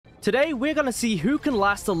Today, we're gonna see who can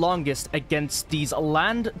last the longest against these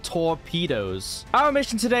land torpedoes. Our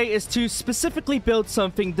mission today is to specifically build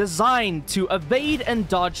something designed to evade and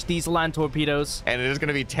dodge these land torpedoes. And it is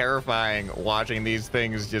gonna be terrifying watching these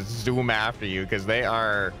things just zoom after you because they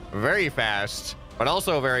are very fast, but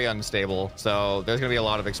also very unstable. So there's gonna be a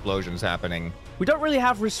lot of explosions happening. We don't really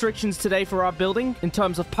have restrictions today for our building in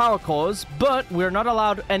terms of power cores, but we're not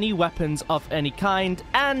allowed any weapons of any kind,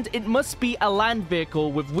 and it must be a land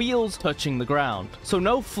vehicle with wheels touching the ground. So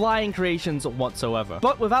no flying creations whatsoever.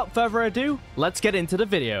 But without further ado, let's get into the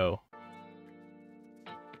video.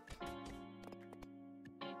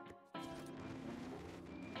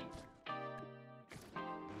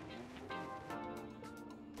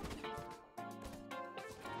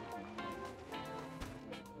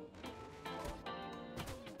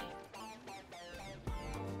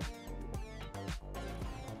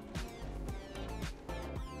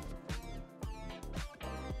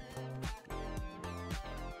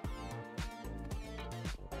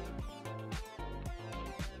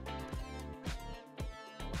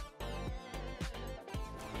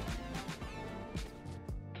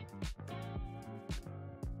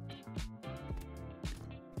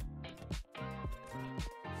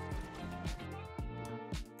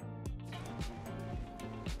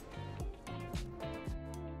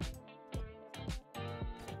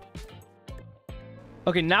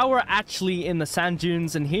 Okay, now we're actually in the sand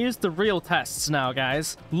dunes, and here's the real tests now,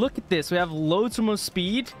 guys. Look at this. We have loads more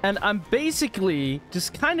speed, and I'm basically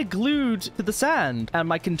just kind of glued to the sand, and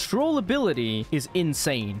my controllability is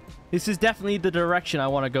insane. This is definitely the direction I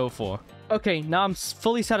want to go for. Okay, now I'm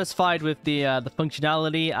fully satisfied with the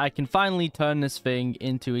functionality. I can finally turn this thing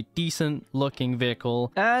into a decent looking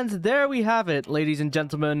vehicle. And there we have it, ladies and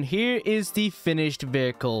gentlemen. Here is the finished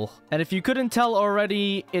vehicle. And if you couldn't tell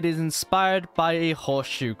already, it is inspired by a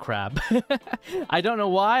horseshoe crab. I don't know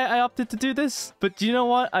why I opted to do this, but do you know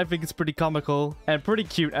what? I think it's pretty comical and pretty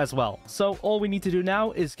cute as well. So all we need to do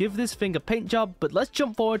now is give this thing a paint job, but let's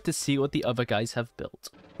jump forward to see what the other guys have built.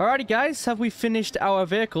 Alrighty, guys, have we finished our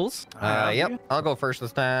vehicles? Yep, I'll go first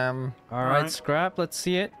this time. All right, Scrap, let's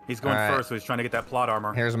see it. He's going first, so he's trying to get that plot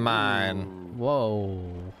armor. Here's mine. Whoa.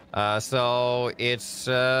 So it's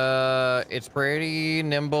pretty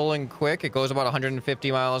nimble and quick. It goes about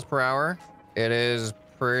 150 miles per hour. It is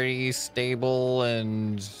pretty stable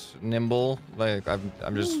and nimble. Like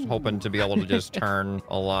I'm just hoping to be able to just turn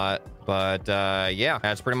a lot. But yeah,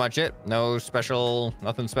 that's pretty much it. Nothing special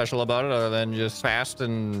about it other than just fast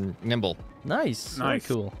and nimble. Nice. Very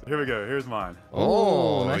cool. Here we go. Here's mine.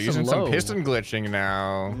 Oh, nice, using some piston glitching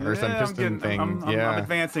now, or some piston thing. I'm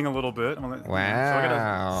advancing a little bit. Wow. So I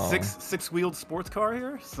got a six-wheeled sports car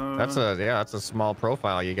here. So that's a small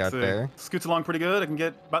profile you got there. Scoots along pretty good. I can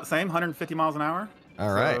get about the same, 150 miles an hour.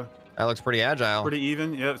 All right. That looks pretty agile. Pretty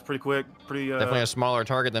even. Yeah, it's pretty quick. Definitely a smaller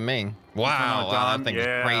target than me. Wow, that thing is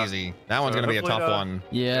crazy. That one's going to be a tough one.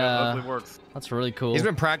 Yeah. Hopefully it works. That's really cool. He's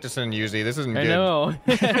been practicing, Yzuei. This isn't good. I know.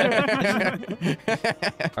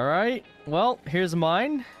 All right. Well, here's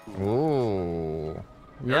mine. Ooh.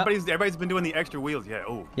 Yep. Everybody's been doing the extra wheels. Yeah.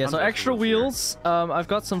 Oh. Yeah, so extra wheels. I've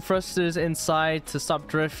got some thrusters inside to stop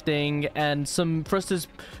drifting, and some thrusters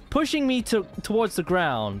pushing me towards the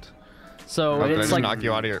ground. So it's like knock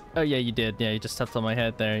you out of here. Oh yeah, you did. Yeah, you just stepped on my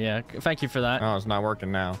head there. Yeah, thank you for that. Oh, it's not working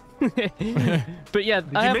now. But yeah,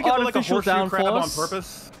 Did I you have make it artificial like a horseshoe downforce. crab on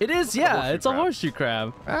purpose? It is, yeah. It's a horseshoe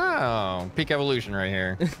crab. Oh, peak evolution right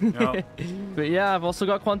here. Yep. But yeah, I've also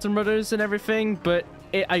got quantum rudders and everything, but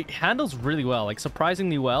it handles really well, like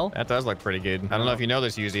surprisingly well. That does look pretty good. I don't know if you know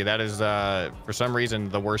this, Yzuei. That is, for some reason,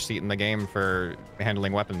 the worst seat in the game for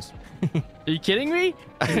handling weapons. Are you kidding me?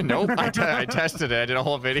 Nope. I tested it. I did a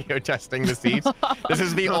whole video testing the seats. This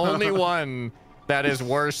is the only one that is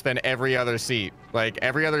worse than every other seat. Like,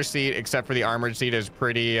 every other seat except for the armored seat is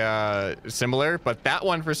pretty similar, but that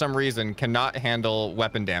one, for some reason, cannot handle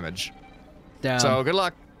weapon damage. Damn. So, good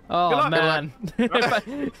luck. Oh, man.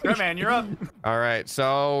 Good man, you're up. All right,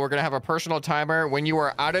 so we're going to have a personal timer. When you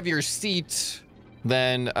are out of your seat,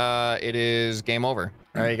 then it is game over.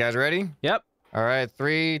 All right, you guys ready? Yep. All right,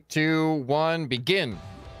 3, 2, 1, begin.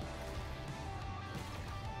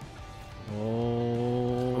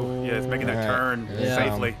 Oh. Yeah, it's making that turn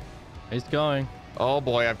safely. He's going. Oh,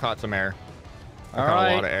 boy, I've caught some air. All caught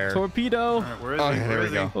right, a lot of air. torpedo. All right, where is he? There we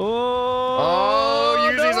go. Oh,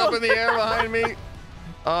 Yuzei's up in the air behind me.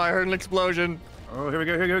 Oh, I heard an explosion. Oh, here we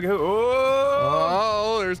go, here we go.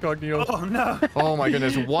 Oh, there's Cognito. oh no. Oh my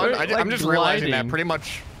goodness, I'm just realizing that gliding. pretty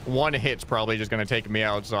much one hit's probably just gonna take me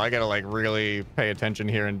out, so I gotta like really pay attention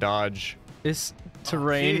here and dodge. This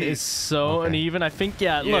terrain is so uneven. I think,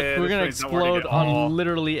 look, we're gonna explode on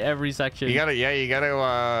literally every section. You gotta,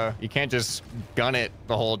 you can't just gun it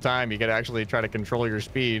the whole time. You gotta actually try to control your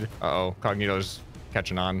speed. Uh-oh, Cognito's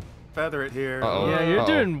catching on. Feather it here. Yeah, you're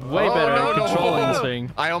doing way better at controlling this thing.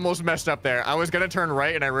 I almost messed up there. I was gonna turn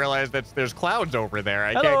right and I realized that there's clouds over there.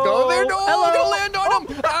 I can't go there. No, I'm gonna land on him.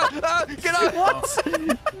 Get out. What?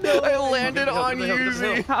 No. I landed on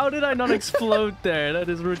Yzuei. How did I not explode there? That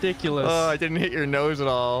is ridiculous. Oh, I didn't hit your nose at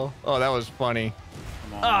all. Oh, that was funny.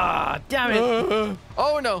 Ah, damn it.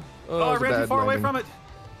 Oh no. Oh, I ran too far away from it.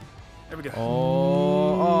 There we go.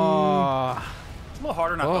 Oh. It's a little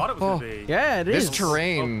harder than I thought it was gonna be. Yeah, it is. This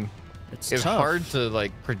terrain is hard to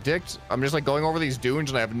like predict. I'm just like going over these dunes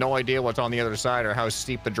and I have no idea what's on the other side or how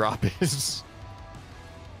steep the drop is.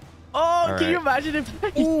 Oh, can you imagine if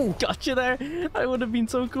I got you there? That would have been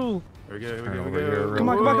so cool. Here we go, here we go. Come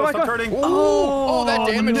on. Stop turning. Oh, that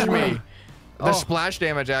damaged me. The splash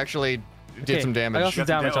damage actually did some damage. I got some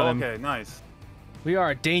damage on him. Okay, nice. We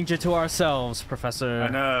are a danger to ourselves, Professor. I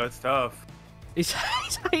know, it's tough. He's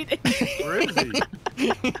hiding. Where is he?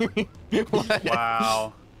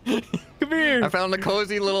 Wow. Come here. I found a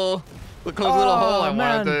cozy little hole I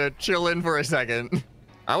wanted to chill in for a second.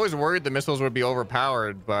 I was worried the missiles would be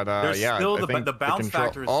overpowered, but yeah. Still I think the bounce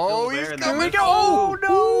factor is still there. Oh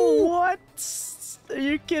no! What? Are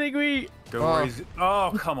you kidding me?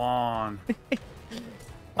 Oh, come on.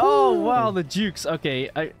 Oh wow, the jukes. Okay.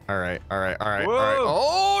 All right.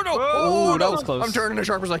 Oh no! Oh, that was close. I'm turning as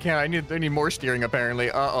sharp as I can. I need more steering apparently.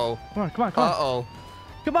 Uh-oh. Come on. Uh-oh.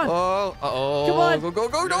 Come on. Uh-oh. Come on. Go.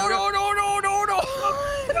 No.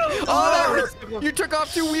 Oh, you took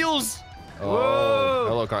off 2 wheels. Oh,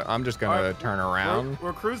 hello, I'm just gonna turn around.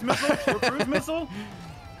 We're cruise missile.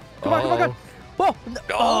 Come on. Whoa.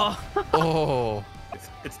 Oh.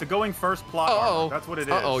 It's the going first plot armor. That's what it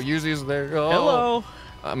is. Yzuei's there. Oh. Hello.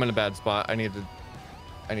 I'm in a bad spot. I need to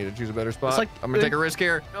choose a better spot. Like, I'm gonna take a risk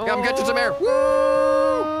here. Yeah, I'm catching some air. Woo!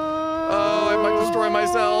 Oh, I might destroy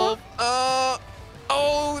myself.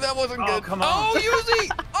 Oh, that wasn't good. Come on. Oh, Yzuei!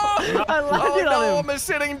 Oh, I landed on him. I'm a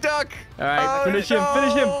sitting duck. All right, finish him.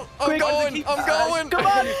 I'm going. Come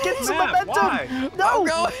on, get some momentum. Why? No. I'm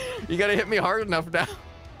going. You gotta hit me hard enough now.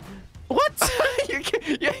 What? you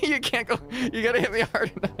can't go. You gotta hit me hard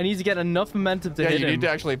enough. I need to get enough momentum to hit him. You need to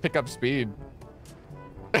actually pick up speed.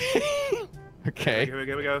 Okay. Here we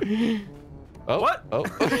go. Oh. What? Oh.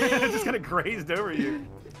 It just kind of grazed over you.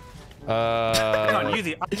 Hang on,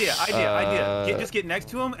 Yzuei. Idea. Just get next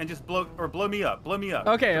to him and just blow me up.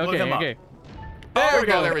 Okay. There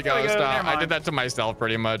we go. Stop. I did that to myself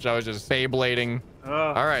pretty much. I was just Beyblading.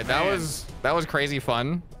 All right, that was crazy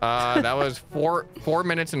fun. That was 4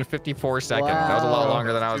 minutes and 54 seconds. Wow. That was a lot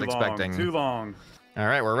longer than I was expecting. Too long. All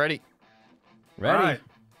right, we're ready. Ready. All right.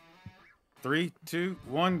 3, 2,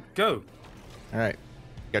 1, go. All right.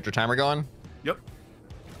 Got your timer going? Yep.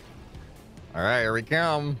 All right, here we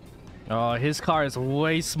come. Oh, his car is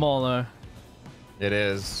way smaller. It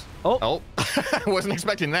is. Oh. I wasn't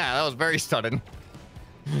expecting that. That was very sudden.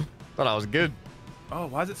 Thought I was good. Oh,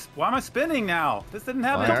 why am I spinning now? This didn't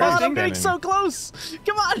happen. Come on, I'm getting so close.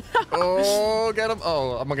 Come on. Oh, get him.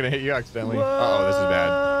 Oh, I'm going to hit you accidentally. Uh-oh, this is bad.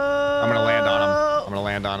 I'm going to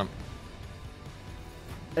land on him.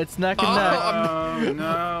 It's neck and neck.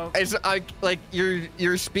 No. It's like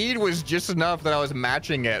your speed was just enough that I was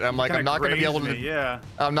matching it. I'm like, I'm not going to be able to. Yeah.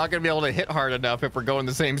 I'm not going to be able to hit hard enough if we're going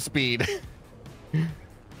the same speed.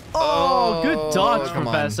 Oh, good dodge,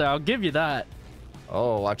 Professor. I'll give you that.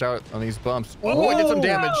 Oh, watch out on these bumps. Oh, I did some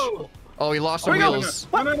damage. Oh, he lost some wheels.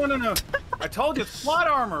 No. I told you, plot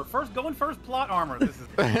armor. Going first plot armor. This is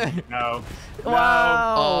no.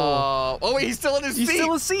 Wow. Oh, wait, he's still in his seat.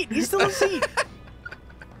 He's still a seat.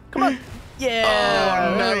 Come on. Yeah.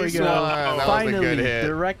 Oh, there nice we go. one. That was a good hit.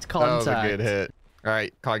 Direct contact. That was a good hit. All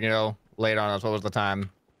right, Cognito, lay it on us. What was the time?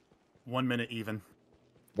 1 minute even.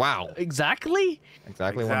 Wow. Exactly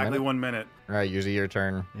 1 minute. All right, Yzuei, your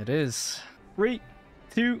turn. It is. 3,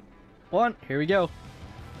 2, 1. Here we go.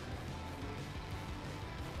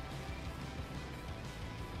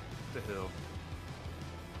 The hill.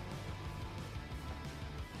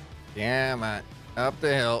 Yeah, man. Up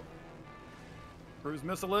the hill. Cruise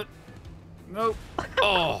missile it. Nope.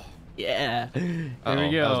 Oh. Yeah. Here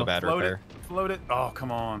we go. That was a bad repair. Float it. Oh,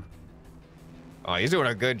 come on. Oh, he's doing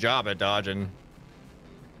a good job at dodging.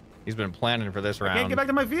 He's been planning for this round. I can't get back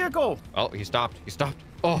to my vehicle. Oh, he stopped.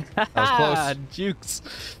 Oh, that was close. Jukes.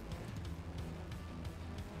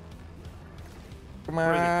 Come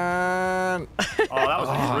on. Oh, that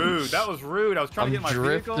was rude. That was rude. I was trying to get my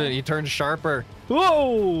vehicle. He turned sharper.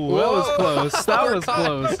 Whoa. That was close. That was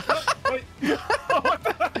close. Wait.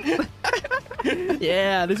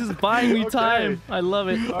 Yeah, this is buying me time. I love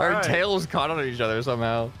it. Our tails caught on each other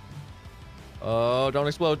somehow. Oh, don't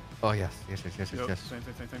explode. Oh, yes. Yes.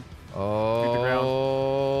 Same.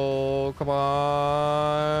 Oh, come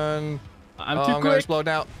on. I'm too I'm quick. gonna explode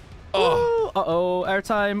now. Oh. Uh-oh,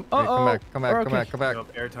 airtime. Uh-oh. Come back.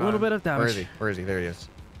 Yep, airtime. A little bit of damage. Where is he? There he is.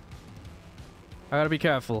 I gotta be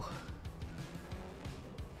careful.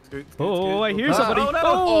 Scoot. Oh, I hear somebody. Oh, no.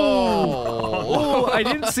 Oh, I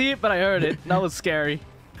didn't see it, but I heard it. That was scary.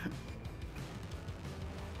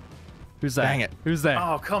 Who's that? Dang it. Who's there?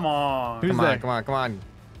 Oh, come on. Who's there? Come on.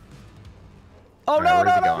 Oh, All no,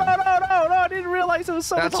 right, no, I didn't realize it was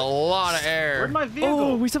so That's much. a lot of air. Where'd my vehicle?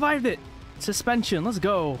 Oh, we survived it. Suspension. Let's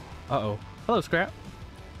go. Uh-oh. Hello, Scrap.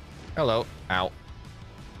 Hello. Ow.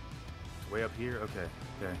 Way up here? Okay.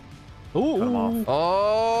 Ooh. Cut 'em off.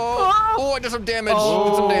 Oh, I did some damage.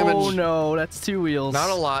 Did some damage. Oh, no. That's 2 wheels. Not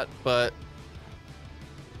a lot, but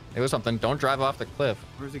it was something. Don't drive off the cliff.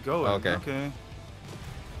 Where's he going? Okay.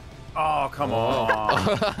 Oh, come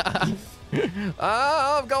on.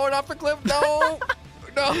 Oh, I'm going off the cliff. No.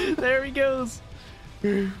 No. There he goes.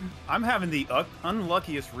 I'm having the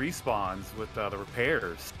unluckiest respawns with the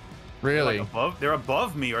repairs. Really? They're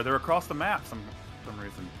above me, or they're across the map some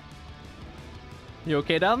reason. You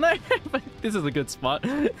okay down there? This is a good spot.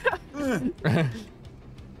 Uh-oh.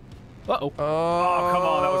 Oh, come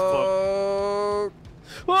on, that was close.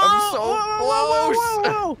 Whoa, I'm so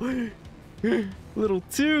close. Whoa. Little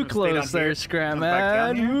too close there, Scram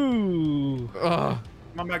Man. Ooh.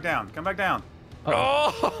 Come back down. Come back down.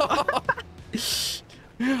 Oh.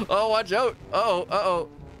 Oh, watch out. Oh.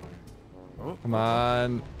 Come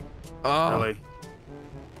on. Oh. Really?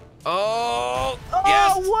 Oh. Oh,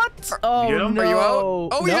 Yes. what? Oh, Get him? no. Are you out?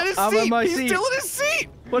 Oh, he's in his I'm seat. on my He's seat. still in his seat.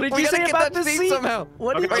 What did We you gotta say get about that the seat seat? somehow.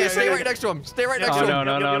 What did Okay, Oh, you yeah, say? stay right next to him. Stay right next to Oh, him.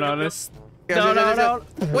 no. Yes. No.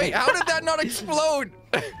 Wait, how did that not explode?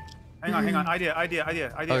 Hang on. Idea.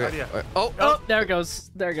 Okay. Oh. There it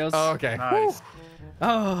goes. Oh, okay. Nice.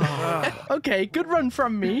 Oh, okay. Good run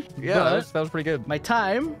from me. Yeah, but that was pretty good. my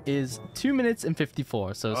time is 2 minutes and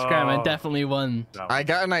 54. So Scramman definitely won. I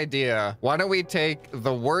got an idea. Why don't we take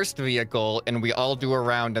the worst vehicle and we all do a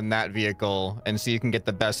round in that vehicle and see who can get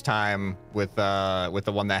the best time with the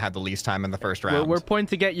one that had the least time in the first round. We're pointing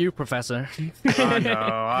to get you, Professor.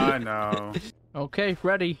 I know. Okay,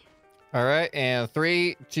 ready. All right, and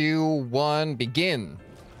 3, 2, 1, begin.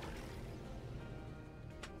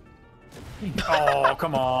 Oh,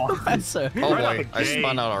 come on. Professor. Oh Right out boy, the I gate.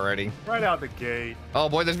 spun out already. Right out the gate. Oh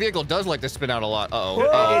boy, this vehicle does like to spin out a lot. Whoa,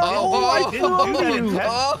 I didn't do that in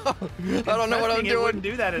test. I don't know what I'm Testing, it doing. wouldn't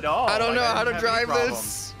do that at all. I don't know Like, how to didn't have any drive problems.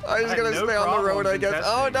 this. I'm just I had gonna no stay on the road, problems I in guess.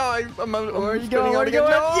 Oh testing. no, I'm Where you spinning going? out Where you again.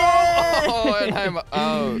 going? No! Yeah! Oh, and I'm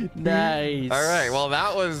out. Nice. All right, well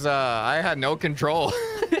that was I had no control.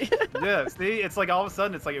 Yeah, see, it's like all of a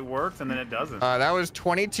sudden it's like it works and then it doesn't. That was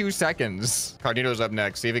 22 seconds. Carnito's up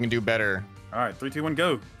next. See if he can do better. All right, 3, 2, 1,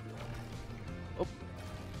 go.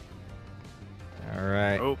 All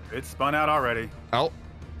right. Oh, it spun out already. Oh.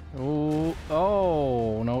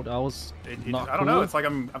 Oh, no, that was not I don't know. cool. It's like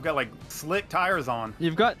I've got like slick tires on.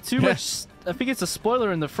 You've got too much. I think it's a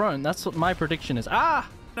spoiler in the front. That's what my prediction is. Ah!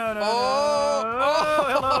 No. Oh!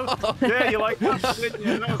 Hello. Yeah, you like that?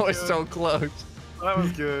 Yeah, That was good. so close. That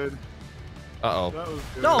was good. Uh-oh. That was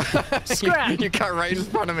good. No! Scrap! You got right in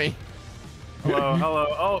front of me.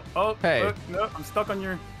 Hello. Oh. Hey. Look, no, I'm stuck on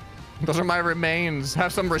your. Those are my remains.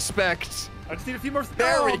 Have some respect. I just need a few more.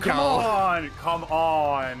 There we come go. Come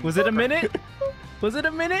on. Was it a minute? Was it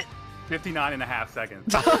a minute? 59 and a half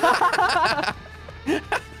seconds.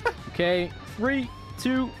 Okay, 3,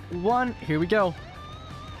 2, 1. Here we go.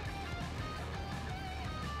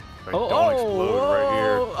 Don't explode right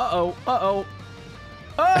here. Uh-oh.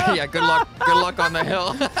 Yeah, good luck. Good luck on the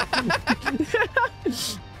hill.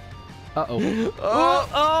 Uh-oh. Oh.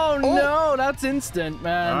 Oh, no, that's instant,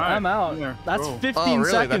 man. All right, I'm out. there. That's Cool. 15 Oh,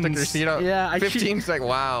 really? seconds. That took your seat out? Yeah, 15 seconds.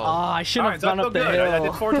 Wow. Oh, I shouldn't All have right, gone that's up the good. hill. I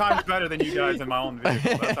did 4 times better than you guys in my own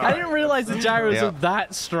vehicle. That's all I right. didn't realize the gyros Yeah. are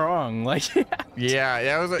that strong. Like, Yeah,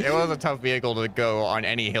 it was a tough vehicle to go on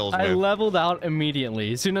any hills I with. leveled out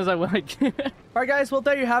immediately as soon as I went. Like, all right, guys. Well,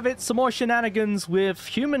 there you have it. Some more shenanigans with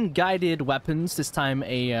human-guided weapons. This time,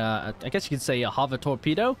 I guess you could say a hover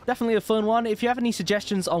torpedo. Definitely a fun one. If you have any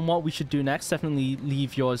suggestions on what we should do next, definitely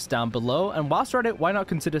leave yours down below. And whilst we're at it, why not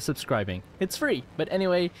consider subscribing? It's free. But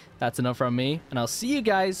anyway, that's enough from me, and I'll see you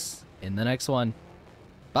guys in the next one.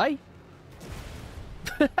 Bye.